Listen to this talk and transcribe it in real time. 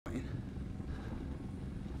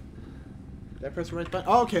Did I press the right button?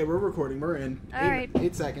 Oh, okay, we're recording. We're in. All right.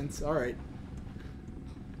 8 seconds. All right.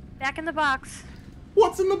 Back in the box.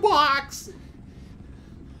 What's in the box?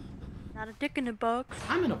 Not a dick in the box.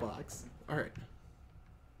 I'm in a box. All right.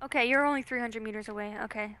 Okay, you're only 300 meters away.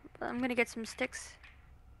 Okay, I'm gonna get some sticks.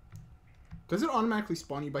 Does it automatically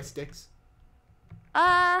spawn you by sticks?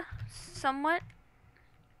 Somewhat.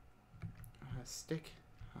 Stick.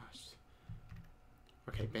 Oh,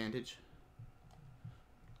 okay, bandage.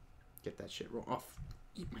 Get that shit roll off.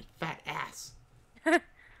 Eat my fat ass. All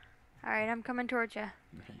right, I'm coming towards you.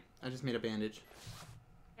 Okay, I just made a bandage.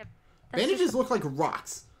 Yep. Bandages look like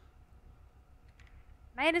rocks.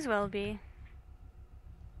 Might as well be.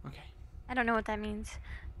 Okay. I don't know what that means.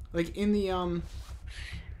 Like in the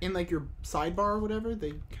in like your sidebar or whatever,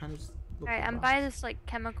 they kind of just look All right, like I'm rocks. by this like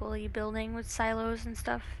chemical-y building with silos and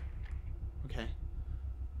stuff. Okay.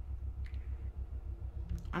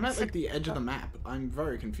 I'm at like the edge of the map. I'm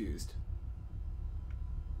very confused.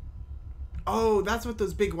 Oh, that's what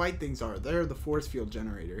those big white things are. They're the force field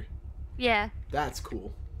generator. Yeah. That's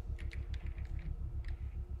cool.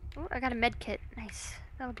 Oh, I got a med kit. Nice.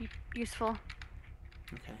 That'll be useful.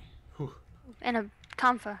 Okay. Whew. And a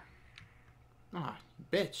tonfa. Ah,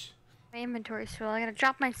 bitch. My inventory's full. I gotta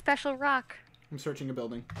drop my special rock. I'm searching a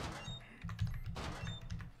building.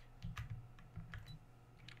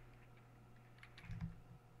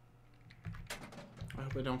 I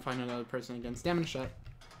hope I don't find another person again. Stamina shot.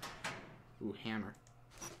 Ooh, hammer.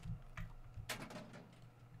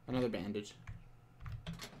 Another bandage.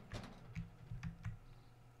 Oh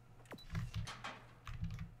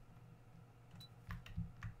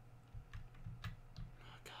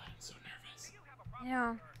god, I'm so nervous.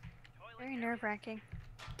 Yeah. Very nerve-wracking.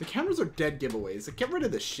 The cameras are dead giveaways. Like, get rid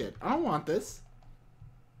of this shit. I don't want this.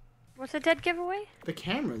 What's a dead giveaway? The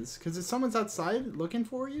cameras. Because if someone's outside looking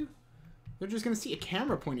for you, they're just going to see a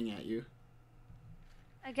camera pointing at you.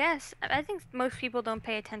 I guess. I think most people don't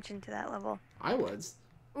pay attention to that level. I was.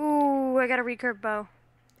 Ooh, I got a recurve bow.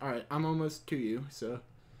 Alright, I'm almost to you, so...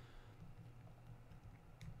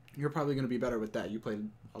 You're probably going to be better with that. You played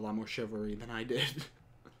a lot more chivalry than I did.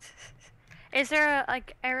 Is there a,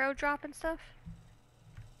 like, arrow drop and stuff?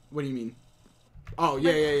 What do you mean? Oh,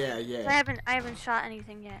 yeah. I haven't shot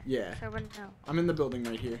anything yet. Yeah. So I wouldn't know. I'm in the building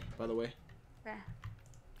right here, by the way. Yeah.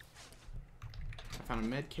 I found a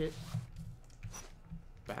med kit.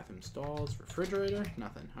 Bathroom stalls, refrigerator,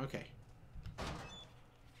 nothing. Okay.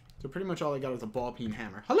 So pretty much all I got is a ball peen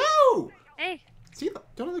hammer. Hello! Hey, See,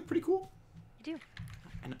 don't I look pretty cool? you do.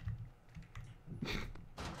 I know.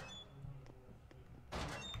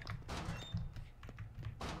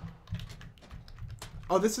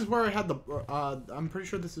 Oh, this is where I had the, I'm pretty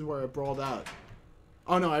sure this is where I brawled out.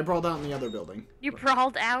 Oh no, I brawled out in the other building. You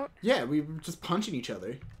brawled out? Yeah, we were just punching each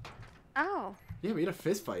other. Oh, Yeah, we had a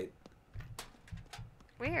fist fight.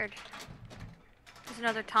 weird. There's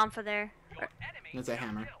another tonfa there. That's a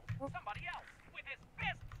hammer. Somebody else with his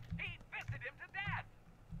fist. He fisted him to death.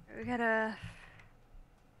 We gotta...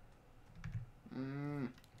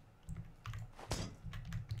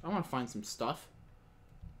 I want to find some stuff.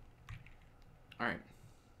 Alright.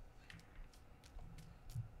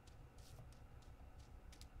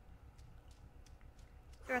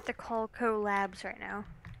 We're at the Colco Labs right now.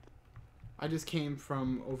 I just came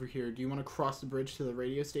from over here. Do you want to cross the bridge to the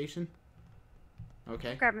radio station?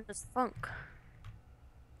 Okay. Grabbing this funk.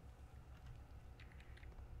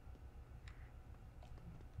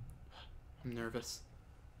 I'm nervous.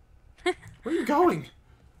 Where are you going?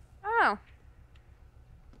 Oh.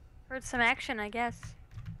 Heard some action, I guess.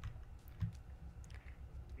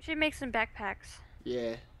 We should make some backpacks.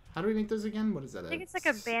 Yeah. How do we make those again? What is that? I think it's like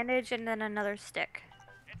a bandage and then another stick.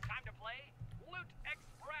 It's time to play Loot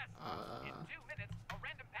Express. In 2 minutes, a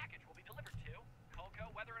random package will be delivered to Colco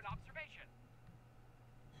Weather and Observation.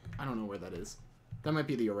 I don't know where that is. That might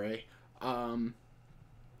be the array.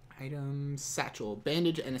 Item satchel,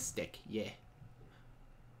 bandage, and a stick. Yeah.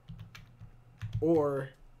 Or,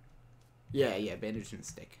 yeah, bandage and a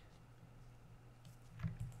stick.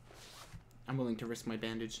 I'm willing to risk my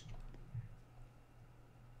bandage.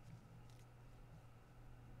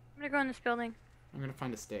 I'm gonna go in this building. I'm gonna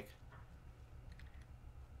find a stick.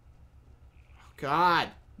 Oh God,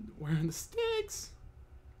 where are the sticks?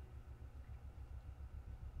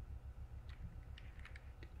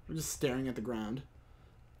 We're just staring at the ground.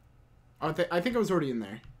 Oh, I think I was already in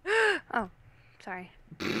there. Oh, sorry.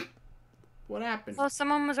 What happened? Oh,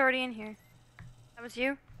 someone was already in here. That was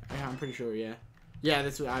you? Yeah, I'm pretty sure. Yeah, yeah.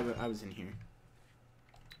 That's what I was in here.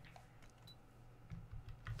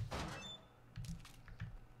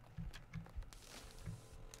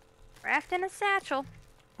 Wrapped in a satchel.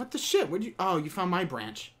 What the shit? Where'd you? Oh, you found my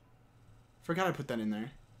branch. Forgot I put that in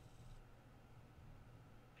there.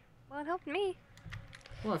 Well, it helped me.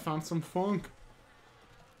 Oh, I found some funk.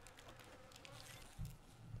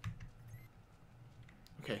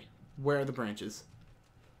 Okay, where are the branches?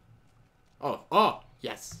 Oh,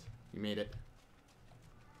 yes. You made it.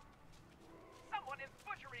 Someone is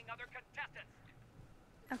butchering other contestants.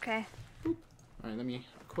 Okay. Alright, let me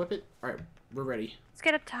equip it. Alright, we're ready. Let's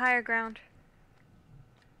get up to higher ground.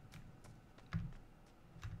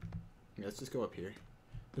 Yeah, let's just go up here.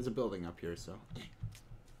 There's a building up here, so.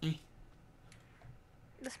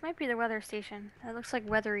 This might be the weather station. It looks like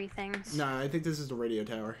weathery things. Nah, I think this is the radio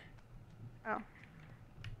tower. Oh.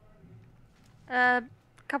 A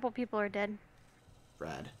couple people are dead.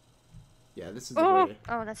 Rad. Yeah, this is the Oh! radio.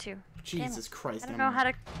 Oh, that's you. Jesus Christ. I don't know how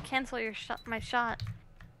to cancel your my shot.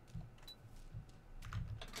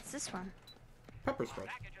 What's this one? Pepper spray.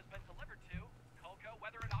 Package has been delivered to Culco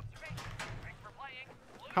Weather and Observation. Thanks for playing.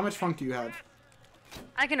 How much funk do you have?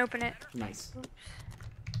 I can open it. Nice. Oops.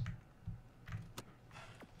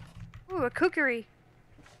 Ooh, a kookery.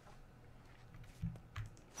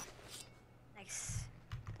 Nice.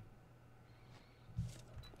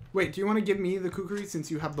 Wait, do you want to give me the kukri since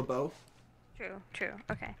you have the bow? True.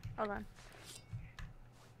 Okay, hold on.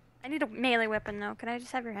 I need a melee weapon though. Can I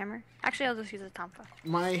just have your hammer? Actually, I'll just use a tonfa.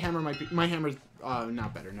 My hammer might be. My hammer's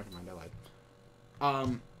not better. Never mind, I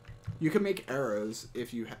lied. You can make arrows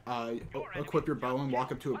if you equip your bow and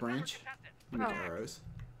walk up to a branch. You make arrows.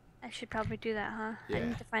 I should probably do that, huh? Yeah. I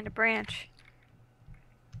need to find a branch.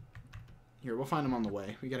 Here, we'll find them on the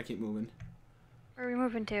way. We gotta keep moving. Where are we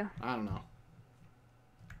moving to? I don't know.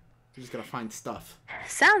 We just gotta find stuff.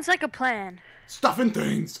 Sounds like a plan. Stuff and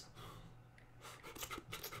things!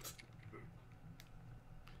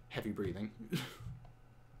 Heavy breathing.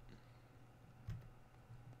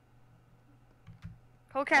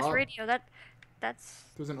 Coldcast Oh. radio, that's...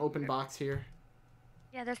 There's an open box here.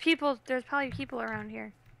 Yeah, there's probably people around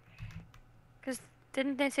here. Because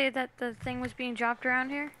didn't they say that the thing was being dropped around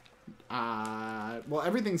here? Well,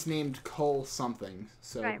 everything's named Cole something,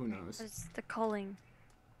 so Right, who knows? it's the culling.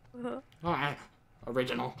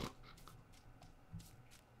 Original. Oh,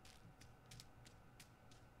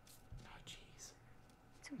 jeez.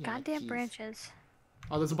 Some Yeah, goddamn jeez. branches.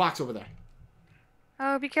 Oh, there's a box over there.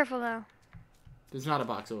 Oh, be careful though. There's not a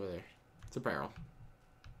box over there. It's a barrel.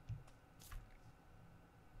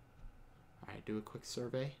 Alright, do a quick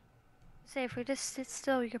survey. Say, if we just sit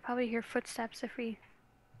still, we could probably hear footsteps if we...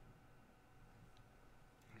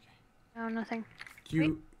 No, nothing. Do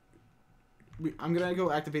you... I'm gonna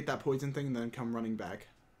go activate that poison thing and then come running back.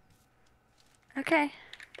 Okay.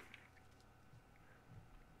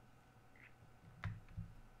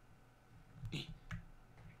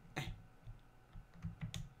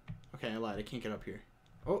 Okay, I lied. I can't get up here.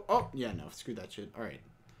 Oh, yeah, no. Screw that shit. Alright.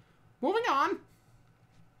 Moving on!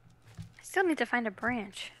 I still need to find a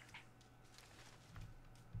branch.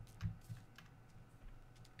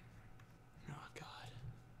 Oh, God.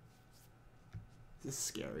 This is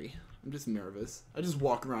scary. I'm just nervous. I just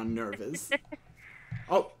walk around nervous.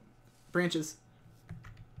 Oh! Branches.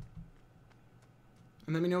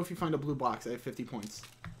 And let me know if you find a blue box. I have 50 points.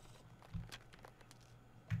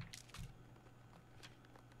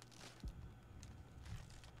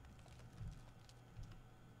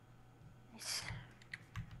 Nice.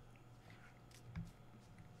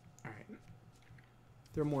 Alright.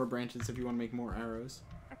 There are more branches if you want to make more arrows.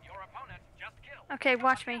 Your opponent just killed. Okay,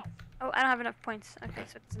 watch me. Oh, I don't have enough points. Okay, Okay.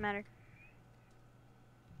 so it doesn't matter.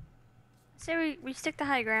 Say we stick to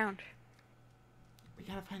high ground. We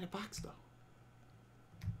gotta find a box, though.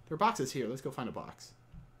 There are boxes here. Let's go find a box.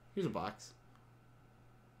 Here's a box.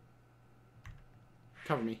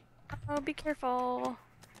 Cover me. Oh, be careful.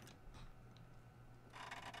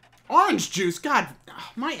 Orange juice! God!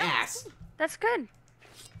 My ass! That's good.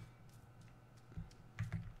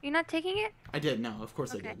 You're not taking it? I did, no. Of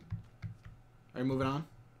course Okay. I did. Are you moving on?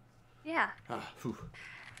 Yeah. Phew.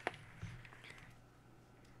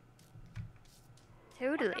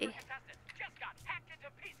 Totally. Another contestant just got hacked into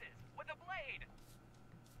pieces with a blade.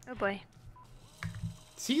 Oh boy.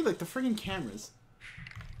 See, like the friggin' cameras.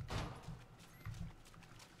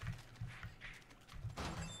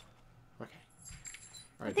 Okay.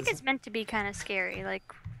 I Alright, think it's meant to be kind of scary. Like,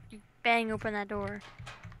 you bang open that door.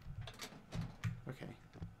 Okay.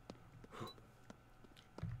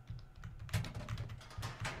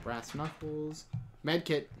 Brass knuckles.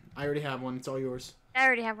 Medkit. I already have one. It's all yours. I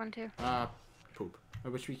already have one too. Poop. I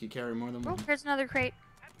wish we could carry more than Oh, one. here's another crate.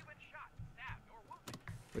 Have you been shot, stabbed, or wounded?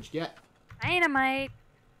 What'd you get? Dynamite.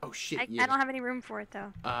 Oh shit, I yeah. don't have any room for it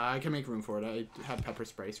though. I can make room for it. I have pepper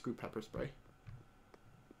spray. Screw pepper spray.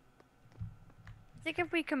 I think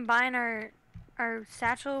if we combine our our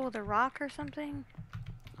satchel with a rock or something?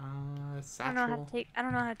 Satchel. I don't know how to take. I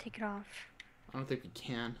don't know how to take it off. I don't think we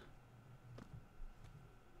can.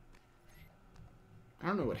 I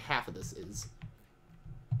don't know what half of this is.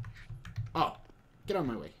 Oh, get out of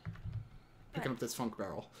my way. Picking up this funk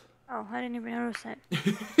barrel. Oh, I didn't even notice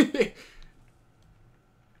it.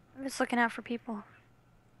 I'm just looking out for people.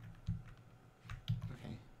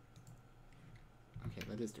 Okay. Okay,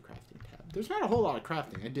 that is the crafting tab. There's not a whole lot of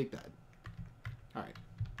crafting. I dig that. Alright.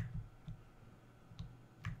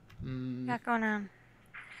 Got going on.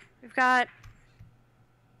 We've got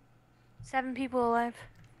 7 people alive.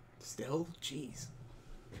 Still? Jeez.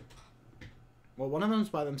 Well, one of them's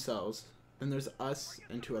by themselves. Then there's us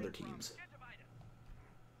and 2 other teams.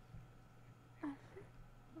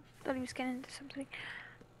 Thought he was getting into something.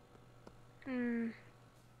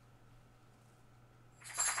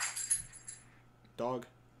 Dog.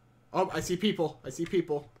 Oh, I see people. I see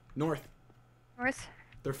people. North. North?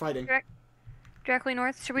 They're fighting. Directly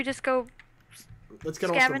north? Should we just go Let's get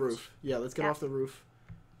off the roof. Yeah, let's get off the roof.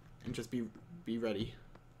 And just be ready.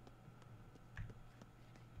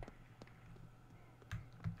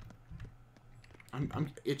 I'm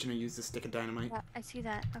itching to use this stick of dynamite. Yeah, I see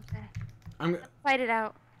that. Okay. I'm Let's fight it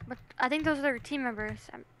out. But I think those are their team members.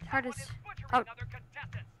 It's hard to... Oh.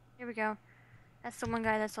 Here we go. That's the one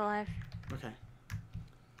guy that's alive. Okay.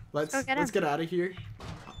 Let's go get let's him. get out of here.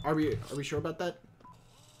 Are we sure about that?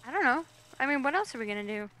 I don't know. I mean, what else are we gonna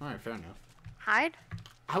do? All right, fair enough. Hide?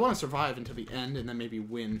 I want to survive until the end and then maybe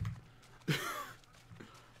win.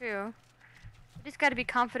 True. We just gotta be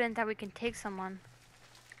confident that we can take someone.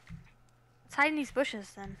 Let's hide in these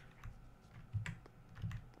bushes then.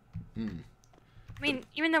 I mean,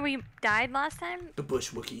 even though we died last time, The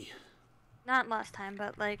bush Wookie. not last time,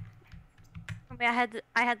 but like, I mean,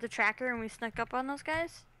 I had the tracker and we snuck up on those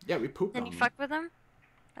guys. Yeah, we pooped Then on you them. fucked with them.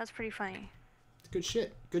 That's pretty funny. Good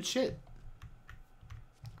shit. Good shit.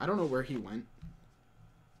 I don't know where he went.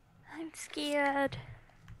 I'm scared.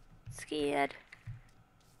 Scared.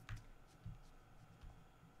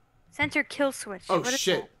 Center kill switch. Oh What is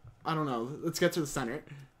shit. I don't know. Let's get to the center.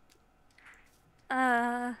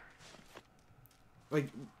 that? Like,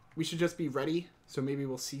 we should just be ready, so maybe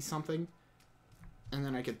we'll see something, and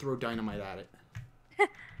then I could throw dynamite at it.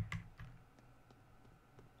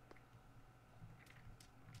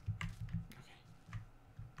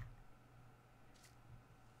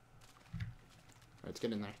 Let's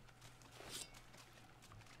get in there.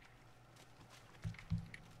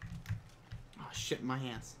 Oh, shit my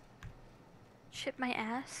ass. Shit my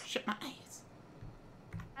ass. Shit my ass.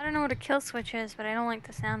 I don't know what a kill switch is, but I don't like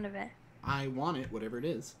the sound of it. I want it, whatever it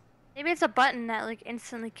is. Maybe it's a button that like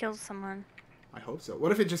instantly kills someone. I hope so.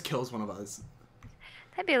 What if it just kills one of us?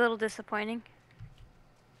 That'd be a little disappointing.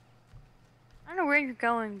 I don't know where you're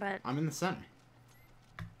going, but I'm in the center.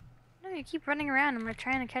 no, you keep running around. I'm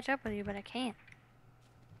trying to catch up with you, but I can't.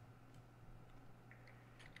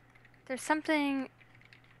 There's something.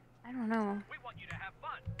 I don't know. We want you to have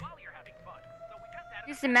fun while you're having fun. So we just added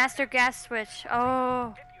Use the master gas switch.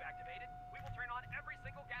 Oh. If you activate it, we will turn on every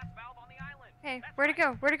single gas valve on the island. Okay, where to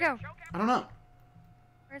go? Where to go? I don't know.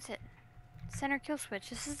 Where is it? Center kill switch.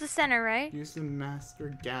 This is the center, right? Use the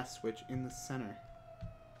master gas switch in the center.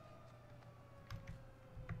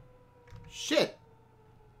 Shit!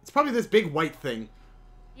 It's probably this big white thing.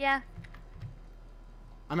 Yeah.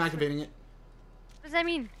 I'm activating it. What does that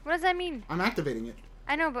mean? What does that mean? I'm activating it.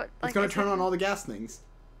 I know, but like. It's gonna turn on all the gas things.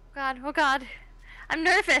 God, oh God, I'm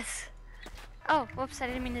nervous. Oh, whoops! I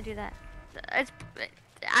didn't mean to do that.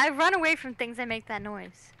 I run away from things that make that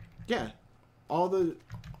noise. Yeah. All the...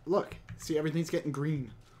 Look. See, everything's getting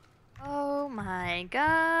green. Oh my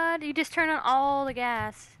God! You just turn on all the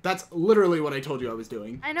gas. That's literally what I told you I was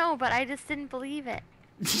doing. I know, but I just didn't believe it.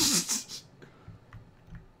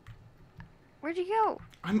 Where'd you go?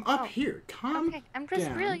 I'm up Oh. here. Calm Okay, I'm just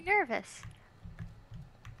down. really nervous.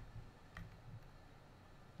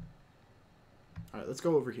 Alright, let's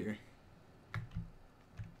go over here.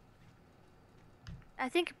 I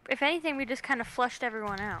think, if anything, we just kind of flushed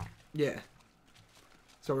everyone out. Yeah.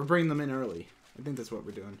 So we're bringing them in early. I think that's what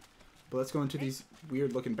we're doing. But let's go into these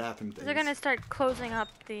weird looking bathroom things. They're gonna start closing up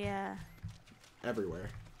the, Everywhere.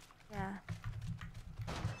 yeah.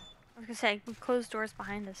 I was gonna say, we closed doors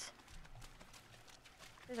behind us.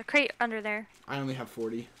 There's a crate under there. I only have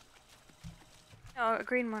 40. Oh, a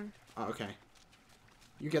green one. Oh, okay.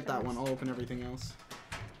 You get that one. I'll open everything else.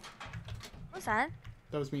 What's that?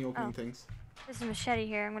 That was me opening Oh. things. There's a machete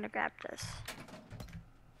here. I'm gonna grab this.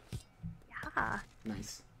 Yeah.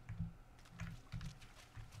 Nice.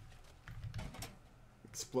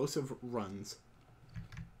 Explosive runs.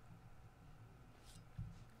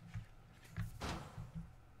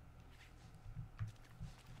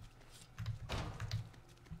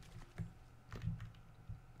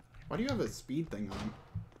 Why do you have a speed thing on?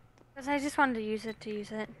 Because I just wanted to use it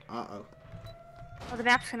Uh-oh. Oh, the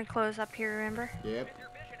map's gonna close up here, remember? Yep. Is your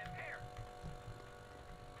vision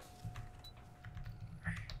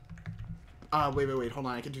impaired? Wait. Hold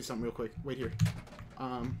on. I can do something real quick. Wait here.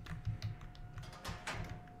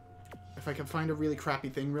 If I can find a really crappy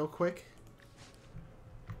thing real quick.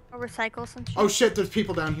 Or recycle some shit. Oh shit, there's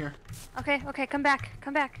people down here. Okay, come back.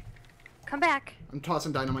 Come back. I'm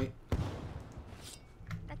tossing dynamite.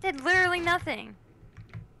 That did literally nothing.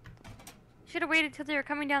 Should have waited till they were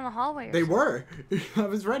coming down the hallway. They were. I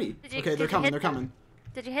was ready. Okay, they're coming. They're coming.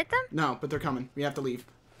 Did you hit them? No, but they're coming. We have to leave.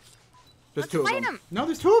 There's Let's two of fight them. 'em. No,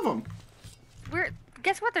 there's two of them.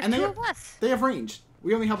 Guess what? There's And two of us. They have range.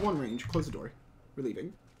 We only have one range. Close the door. We're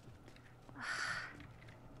leaving.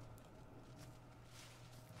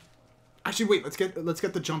 Actually, wait. Let's get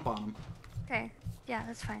the jump on them. Okay. Yeah,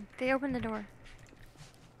 that's fine. They opened the door.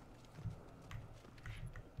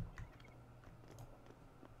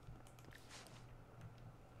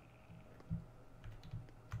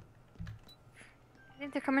 I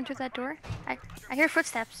think they're coming through that door. I hear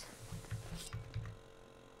footsteps.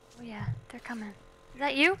 Oh yeah, they're coming. Is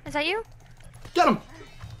that you? Is that you? Get him!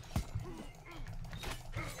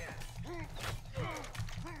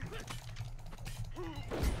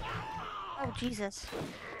 Oh Jesus.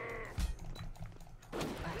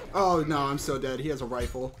 Oh no, I'm so dead. He has a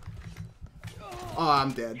rifle. Oh,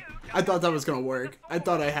 I'm dead. I thought that was gonna work. I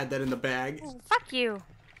thought I had that in the bag. Oh, fuck you.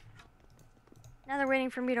 Now they're waiting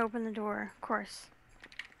for me to open the door. Of course.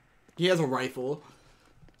 He has a rifle.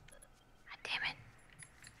 God damn it.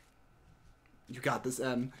 You got this,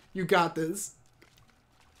 Em. You got this.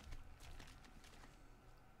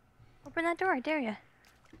 Open that door, I dare you.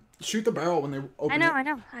 Shoot the barrel when they open it. I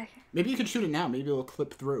know. Maybe you could shoot it now. Maybe it'll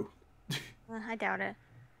clip through. I doubt it.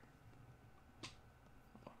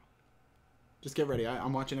 Just get ready.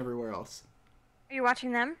 I'm watching everywhere else. Are you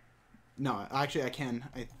watching them? No, actually, I can.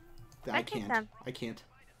 I Spectate can't. them. I can't.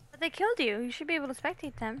 But they killed you. You should be able to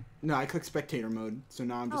spectate them. No, I clicked spectator mode, so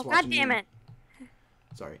now I'm just Oh, watching. God damn you. it.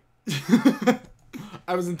 Sorry.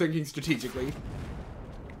 I wasn't thinking strategically.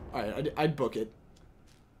 Alright, I'd book it.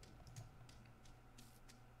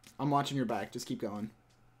 I'm watching your back. Just keep going.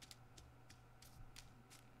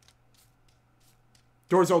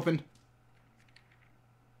 Doors open.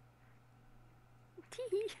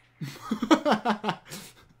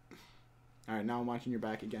 Alright, now I'm watching your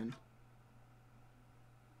back again.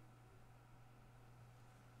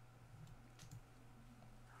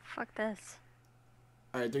 Fuck this.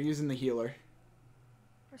 Alright, they're using the healer. Of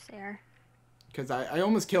course they are. Because I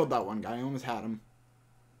almost killed that one guy. I almost had him.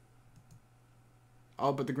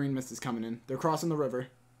 Oh, but the green mist is coming in. They're crossing the river.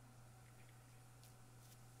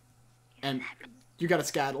 And you got a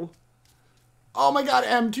scattle. Oh my god,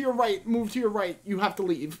 Em, to your right. Move to your right. You have to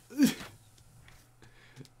leave.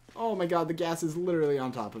 Oh my god, the gas is literally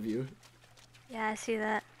on top of you. Yeah, I see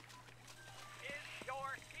that. Is your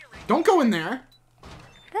hearing Don't go in there.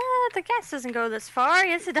 The gas doesn't go this far.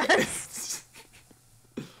 Yes, it does.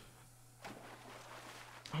 I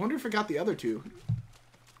wonder if I got the other two.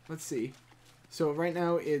 Let's see. So right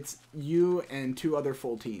now it's you and two other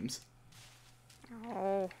full teams.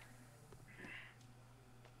 Oh.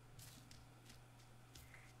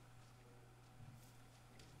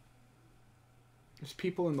 There's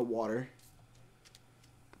people in the water.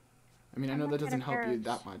 I mean, I know that doesn't help you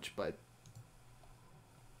that much, but...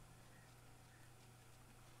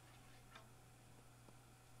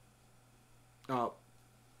 Oh.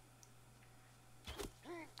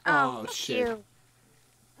 Oh, fuck shit. you.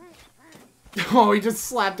 Oh, he just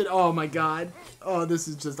slapped it. Oh, my God. Oh, this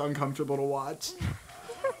is just uncomfortable to watch.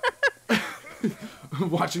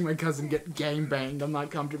 Watching my cousin get gangbanged. I'm not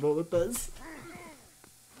comfortable with this.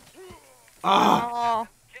 Ah! Oh.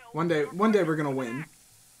 One day we're gonna win.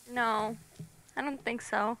 No. I don't think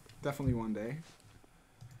so. Definitely one day.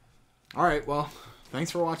 Alright, well, thanks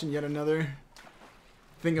for watching yet another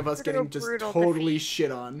thing of us getting just totally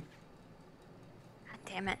shit on. God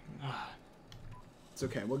damn it. It's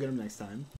okay, we'll get him next time.